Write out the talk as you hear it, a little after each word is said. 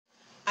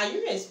Are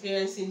you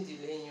experiencing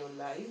delay in your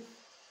life?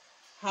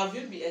 Have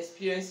you been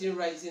experiencing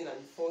rising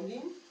and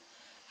falling?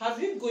 Have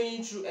you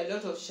going through a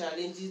lot of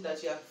challenges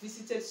that you have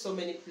visited so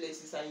many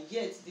places and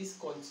yet this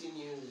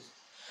continues?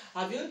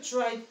 Have you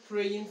tried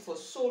praying for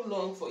so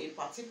long for a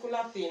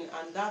particular thing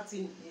and that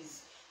thing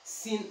is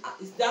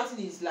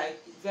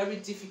like very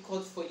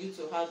difficult for you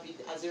to have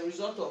it as a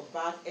result of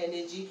bad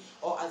energy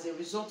or as a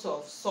result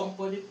of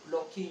somebody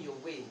blocking your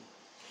way?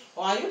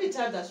 Or are you the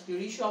type that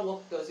spiritual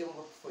work doesn't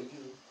work for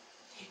you?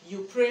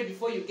 You pray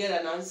before you get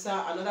an answer,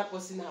 another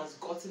person has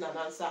gotten an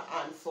answer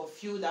and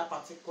fulfill that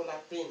particular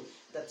thing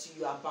that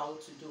you are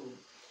about to do.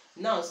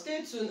 Now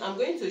stay tuned. I'm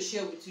going to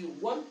share with you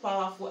one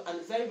powerful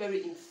and very, very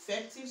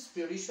effective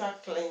spiritual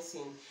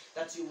cleansing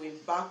that you will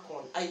embark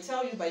on. I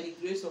tell you, by the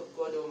grace of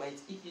God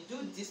Almighty, if you do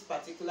this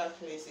particular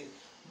cleansing,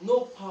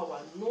 no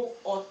power, no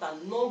altar,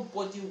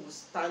 nobody will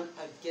stand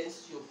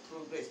against your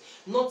progress.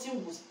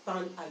 Nothing will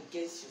stand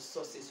against your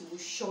success. You will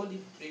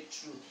surely break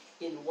through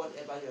in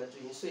whatever you are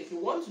doing. So if you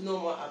want to know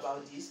more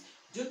about this,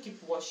 do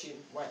keep watching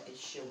while I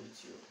share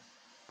with you.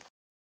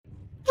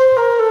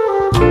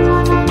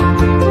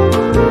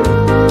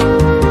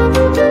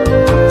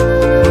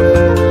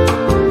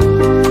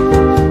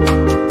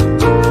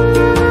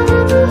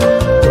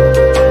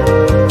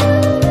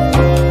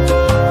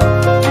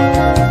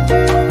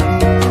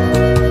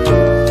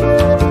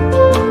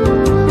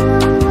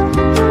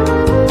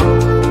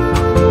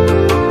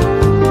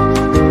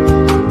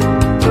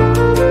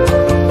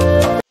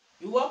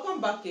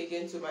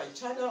 Again to my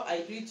channel.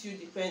 I greet you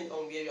depend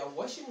on where you are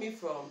watching me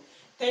from.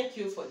 Thank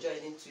you for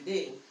joining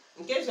today.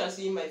 In case you are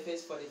seeing my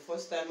face for the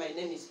first time, my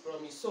name is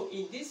Promise. So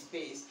in this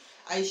space,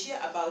 I share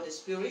about the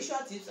spiritual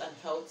tips and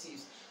health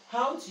tips,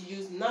 how to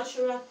use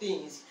natural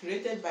things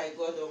created by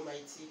God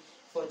Almighty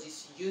for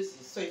these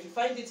uses. So if you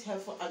find it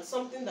helpful and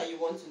something that you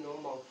want to know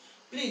more,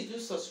 please do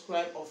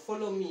subscribe or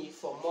follow me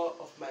for more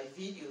of my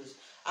videos.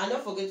 And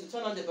don't forget to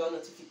turn on the bell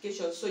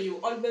notification so you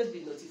will always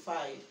be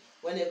notified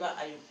whenever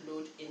I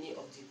upload any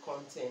of the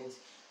content.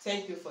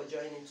 Thank you for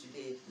joining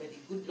today. May the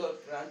good Lord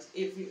grant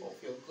every of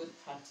your good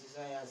heart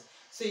desires.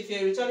 So if you're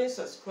a returning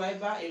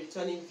subscriber, a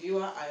returning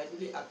viewer, I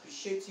really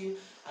appreciate you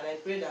and I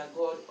pray that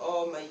God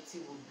Almighty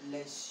will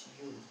bless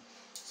you.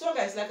 So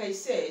guys, like I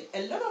said,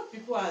 a lot of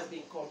people have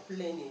been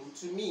complaining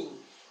to me.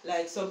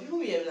 Like some people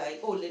were like,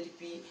 oh Lady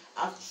P,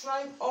 I've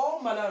tried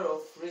all manner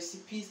of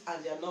recipes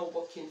and they're not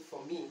working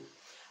for me.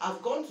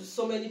 I've gone to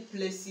so many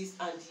places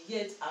and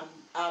yet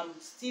I'm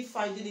still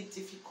finding it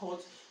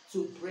difficult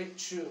to break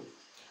through.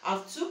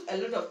 I've took a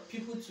lot of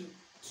people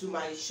to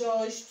my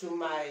church, to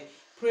my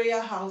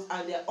prayer house,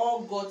 and they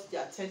all got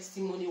their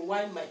testimony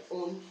while my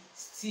own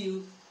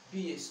still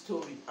be a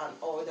story and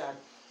all that.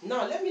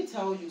 Now let me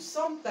tell you,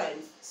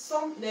 sometimes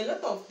a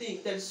lot of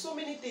things, there's so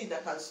many things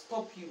that can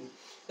stop you.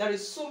 There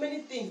is so many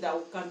things that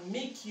can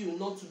make you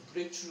not to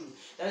break through.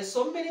 There is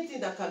so many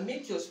things that can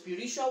make your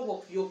spiritual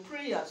work, your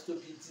prayers to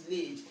be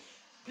delayed.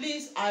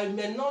 Please, I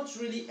may not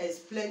really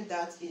explain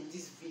that in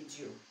this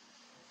video.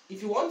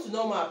 If you want to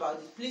know more about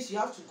it, please, you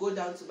have to go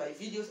down to my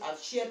videos. I've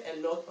shared a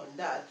lot on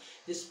that.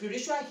 The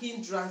spiritual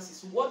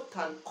hindrances, what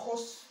can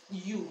cause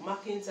you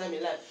marking time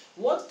in life,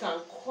 what can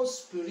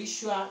cause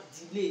spiritual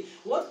delay,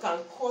 what can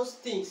cause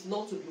things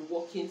not to be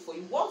working for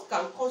you, what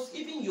can cause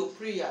even your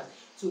prayers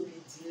to be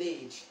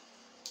delayed.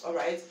 All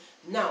right,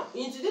 now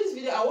in today's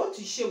video I want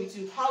to share with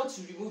you how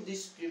to remove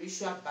this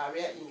spiritual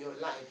barrier in your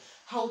life,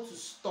 how to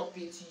stop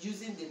it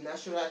using the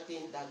natural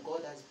thing that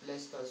God has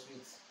blessed us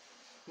with.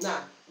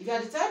 Now if you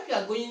are the type you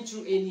are going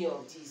through any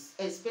of these,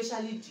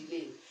 especially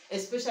delay,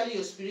 especially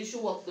your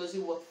spiritual work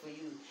doesn't work for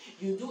you,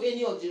 you do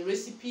any of the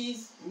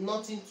recipes,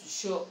 nothing to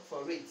show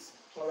for it.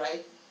 All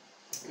right,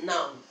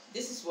 now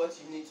this is what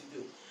you need to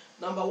do.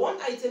 Number one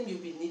item you'll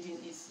be needing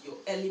is your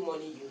early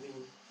morning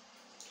urine.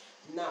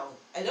 Now,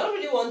 I don't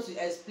really want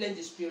to explain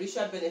the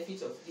spiritual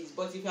benefits of this,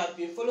 but if you have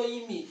been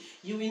following me,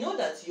 you will know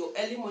that your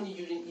early morning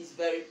urine is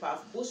very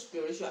powerful, both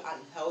spiritual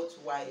and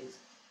health-wise.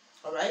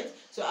 Alright?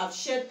 So I've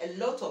shared a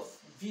lot of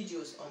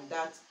videos on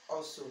that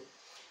also.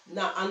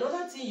 Now,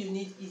 another thing you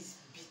need is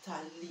bitter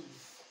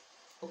leaf.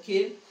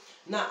 Okay?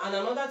 Now, and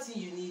another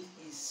thing you need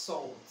is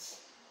salt.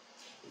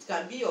 It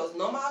can be your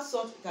normal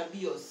salt, it can be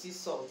your sea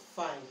salt,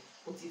 fine.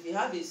 But if you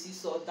have a sea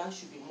salt, that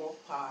should be more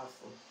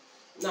powerful.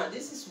 Now,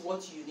 this is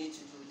what you need to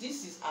do.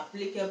 This is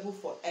applicable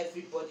for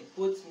everybody,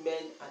 both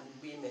men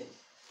and women.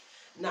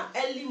 Now,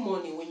 early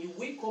morning, when you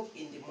wake up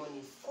in the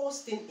morning,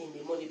 first thing in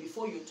the morning,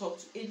 before you talk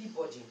to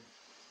anybody,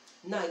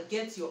 now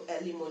get your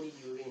early morning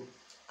urine.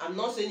 I'm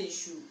not saying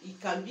it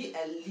can be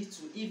a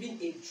little, even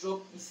a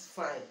drop is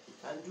fine.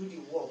 It can do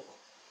the work.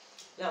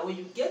 Now, when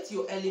you get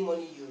your early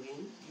morning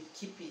urine, you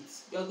keep it.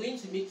 You are going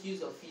to make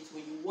use of it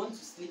when you want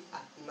to sleep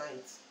at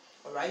night.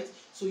 Alright,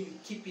 so you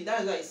keep it.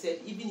 That's why I said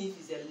even if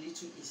it's a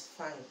little, it's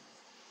fine.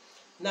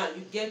 Now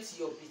you get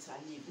your bitter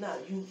leaf. Now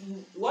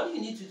what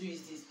you need to do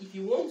is this. If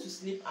you want to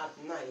sleep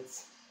at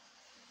night,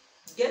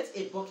 get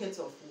a bucket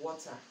of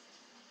water.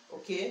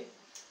 Okay,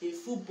 a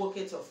full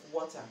bucket of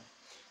water.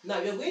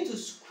 Now we are going to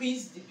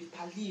squeeze the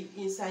bitter leaf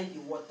inside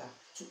the water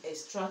to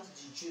extract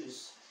the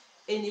juice.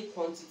 Any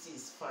quantity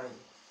is fine.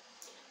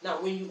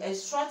 Now when you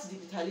extract the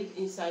bitter leaf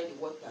inside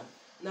the water,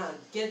 now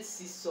get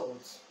sea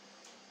salt.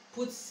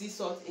 Put sea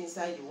salt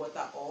inside the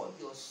water, or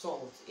your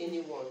salt,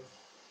 anyone.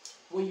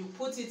 When you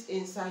put it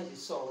inside the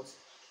salt,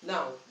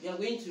 now you are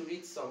going to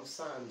read some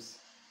psalms.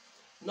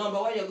 Number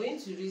one, you are going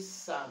to read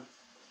Psalm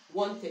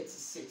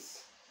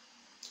 136.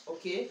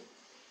 Okay,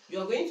 you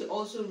are going to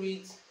also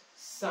read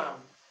Psalm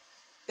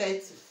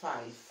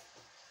 35.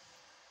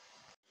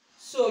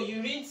 So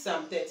you read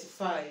Psalm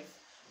 35,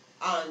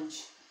 and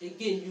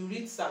again you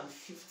read Psalm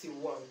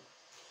 51.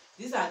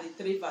 These are the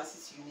 3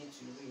 verses you need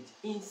to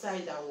read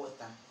inside that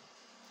water.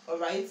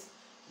 Alright,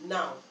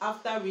 now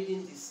after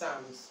reading the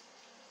Psalms,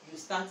 you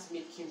start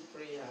making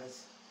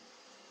prayers.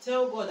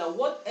 Tell God that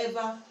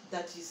whatever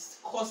that is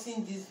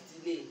causing this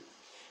delay,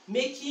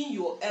 making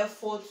your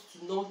effort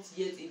to not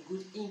get a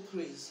good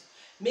increase,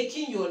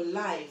 making your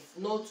life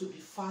not to be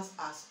fast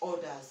as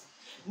others,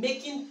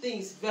 making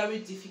things very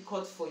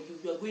difficult for you,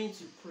 you are going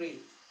to pray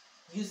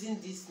using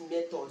this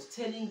method,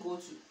 telling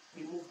God to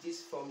remove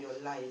this from your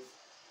life.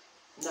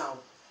 Now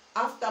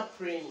after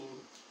praying,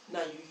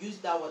 now you use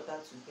that water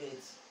to bed.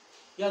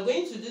 You are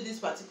going to do this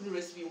particular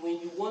recipe when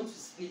you want to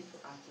sleep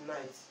at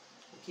night.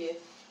 Okay,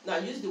 now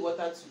use the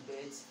water to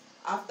bathe.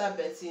 After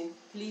bathing,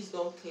 please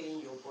don't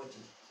clean your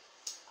body.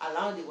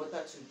 Allow the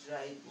water to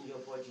dry in your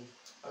body.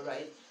 All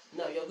right,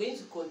 now you're going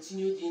to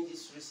continue doing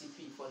this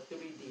recipe for 3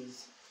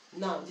 days.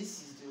 Now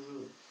this is the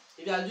rule.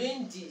 If you are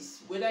doing this,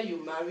 whether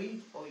you're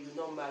married or you're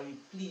not married,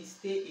 please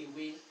stay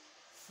away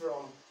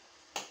from,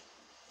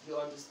 you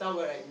understand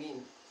what I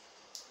mean,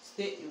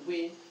 stay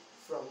away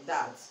from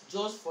that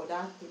just for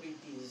that 3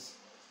 days.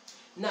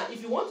 Now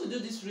if you want to do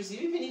this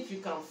recipe, even if you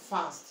can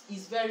fast,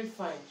 it's very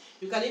fine.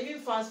 You can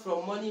even fast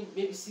from morning,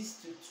 maybe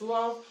 6 to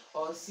 12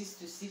 or 6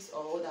 to 6,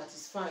 or all that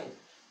is fine.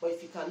 But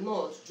if you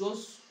cannot,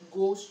 just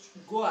go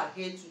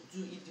ahead to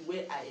do it the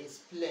way I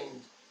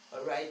explained.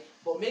 All right,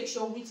 but make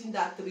sure within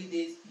that 3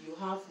 days you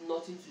have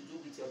nothing to do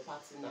with your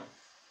partner.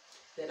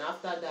 Then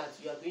after that,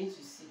 you are going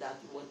to see that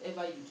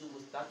whatever you do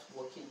will start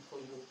working for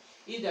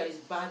you. If there is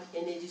bad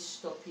energy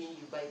stopping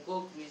you, by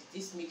God's grace,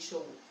 this make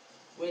sure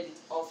ward it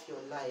off your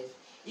life.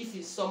 If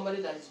it's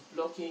somebody that is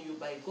blocking you,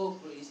 by God's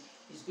grace,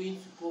 is going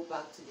to go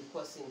back to the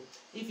person.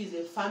 If it's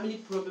a family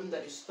problem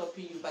that is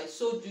stopping you, by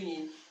so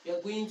doing, you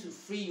are going to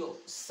free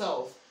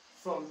yourself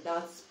from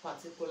that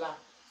particular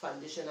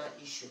foundational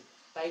issue.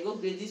 By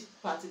God's grace, this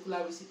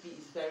particular recipe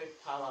is very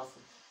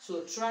powerful.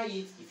 So try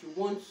it if you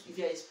want, if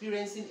you're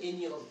experiencing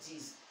any of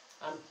these.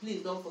 And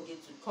please don't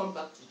forget to come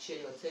back to share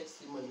your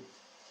testimony.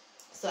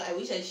 So I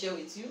wish I share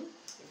with you.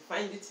 If you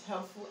find it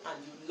helpful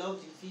and you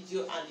love the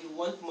video and you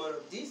want more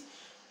of this,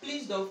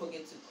 please don't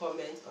forget to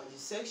comment on the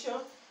section.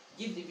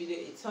 Give the video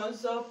a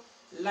thumbs up,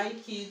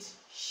 like it,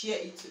 share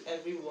it to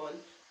everyone,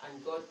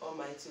 and God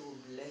Almighty will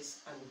bless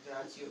and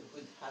grant you a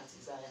good heart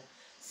desire.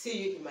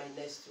 See you in my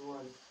next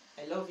one.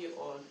 I love you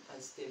all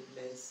and stay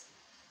blessed.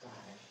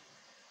 Bye.